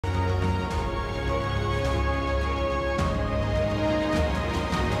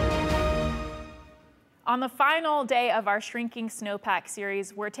On the final day of our Shrinking Snowpack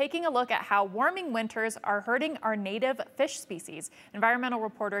series, we're taking a look at how warming winters are hurting our native fish species. Environmental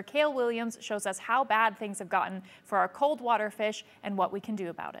reporter Cale Williams shows us how bad things have gotten for our cold water fish and what we can do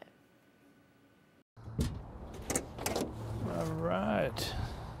about it. All right.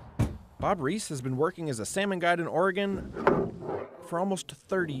 Bob Rees has been working as a salmon guide in Oregon for almost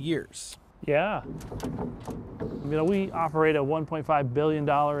 30 years. Yeah. You know, we operate a $1.5 billion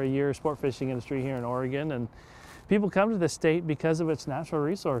a year sport fishing industry here in Oregon, and people come to the state because of its natural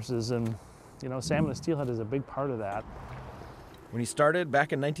resources, and you know, salmon and steelhead is a big part of that. When he started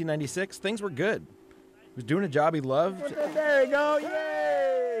back in 1996, things were good. He was doing a job he loved. There you go,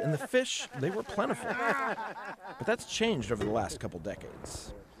 yay! And the fish, they were plentiful. But that's changed over the last couple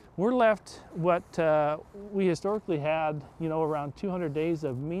decades. We're left what we historically had, you know, around 200 days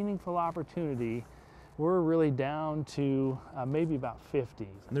of meaningful opportunity. We're really down to maybe about 50.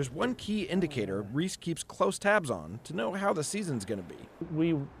 And there's one key indicator Rees keeps close tabs on to know how the season's going to be.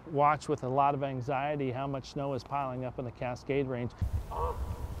 We watch with a lot of anxiety how much snow is piling up in the Cascade Range.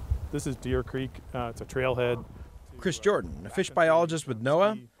 This is Deer Creek. It's a trailhead. Chris Jordan, a fish biologist with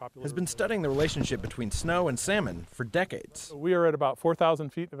NOAA, has been studying the relationship between snow and salmon for decades. We are at about 4,000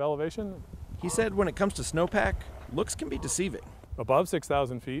 feet of elevation. He said when it comes to snowpack, looks can be deceiving. Above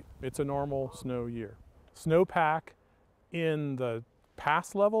 6,000 feet, it's a normal snow year. Snowpack in the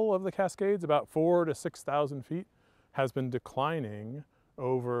pass level of the Cascades, about 4,000 to 6,000 feet, has been declining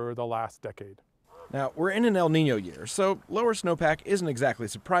over the last decade. Now, we're in an El Nino year, so lower snowpack isn't exactly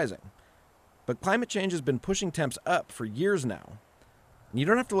surprising. But climate change has been pushing temps up for years now. And you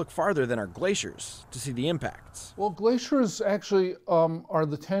don't have to look farther than our glaciers to see the impacts. Well, glaciers actually are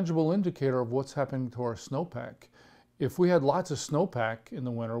the tangible indicator of what's happening to our snowpack. If we had lots of snowpack in the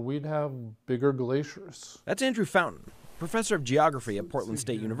winter, we'd have bigger glaciers. That's Andrew Fountain, professor of geography at Portland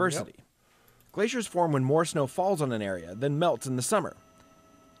State University. Yep. Glaciers form when more snow falls on an area than melts in the summer.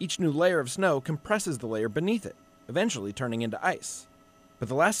 Each new layer of snow compresses the layer beneath it, eventually turning into ice. But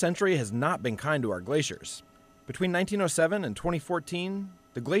the last century has not been kind to our glaciers. Between 1907 and 2014,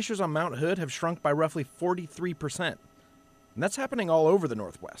 the glaciers on Mount Hood have shrunk by roughly 43%. And that's happening all over the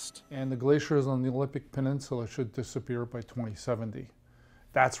Northwest. And the glaciers on the Olympic Peninsula should disappear by 2070.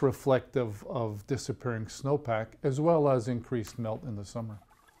 That's reflective of disappearing snowpack as well as increased melt in the summer.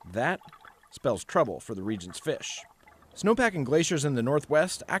 That spells trouble for the region's fish. Snowpack and glaciers in the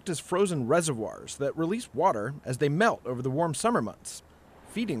Northwest act as frozen reservoirs that release water as they melt over the warm summer months,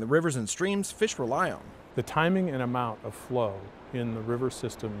 feeding the rivers and streams fish rely on. The timing and amount of flow in the river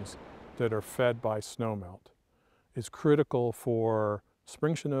systems that are fed by snowmelt is critical for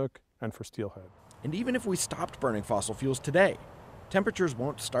spring chinook and for steelhead. And even if we stopped burning fossil fuels today, temperatures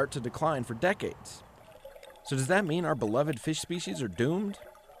won't start to decline for decades. So does that mean our beloved fish species are doomed?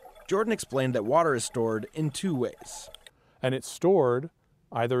 Jordan explained that water is stored in two ways. And it's stored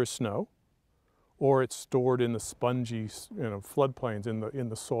either as snow, or it's stored in the spongy, floodplains in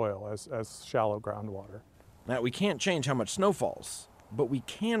the soil as shallow groundwater. Now, we can't change how much snow falls, but we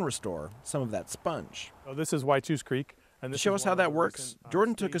can restore some of that sponge. So this is Waichus Creek. And to show us how that works,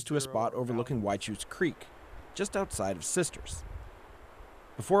 Jordan took us to a spot overlooking Waichus Creek, just outside of Sisters.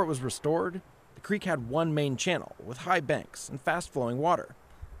 Before it was restored, the creek had one main channel with high banks and fast-flowing water.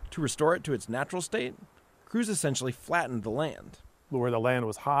 To restore it to its natural state, crews essentially flattened the land. Where the land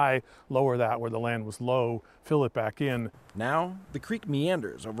was high, lower that. Where the land was low, fill it back in. Now, the creek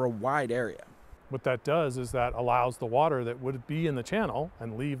meanders over a wide area. What that does is that allows the water that would be in the channel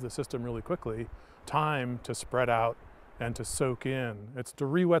and leave the system really quickly, time to spread out and to soak in. It's to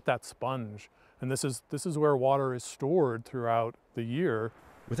re-wet that sponge. And this is where water is stored throughout the year.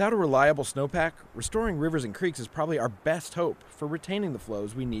 Without a reliable snowpack, restoring rivers and creeks is probably our best hope for retaining the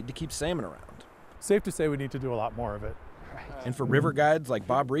flows we need to keep salmon around. Safe to say we need to do a lot more of it. And for river guides like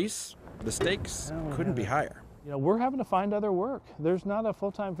Bob Rees, the stakes couldn't be higher. You know, we're having to find other work. There's not a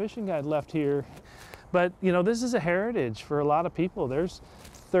full-time fishing guide left here. But, you know, this is a heritage for a lot of people. There's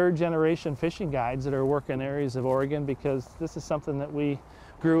third-generation fishing guides that are working areas of Oregon because this is something that we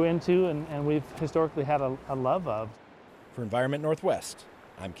grew into and we've historically had a love of. For Environment Northwest,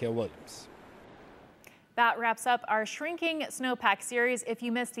 I'm Cale Williams. That wraps up our Shrinking Snowpack series. If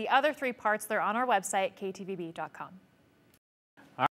you missed the other three parts, they're on our website, ktvb.com.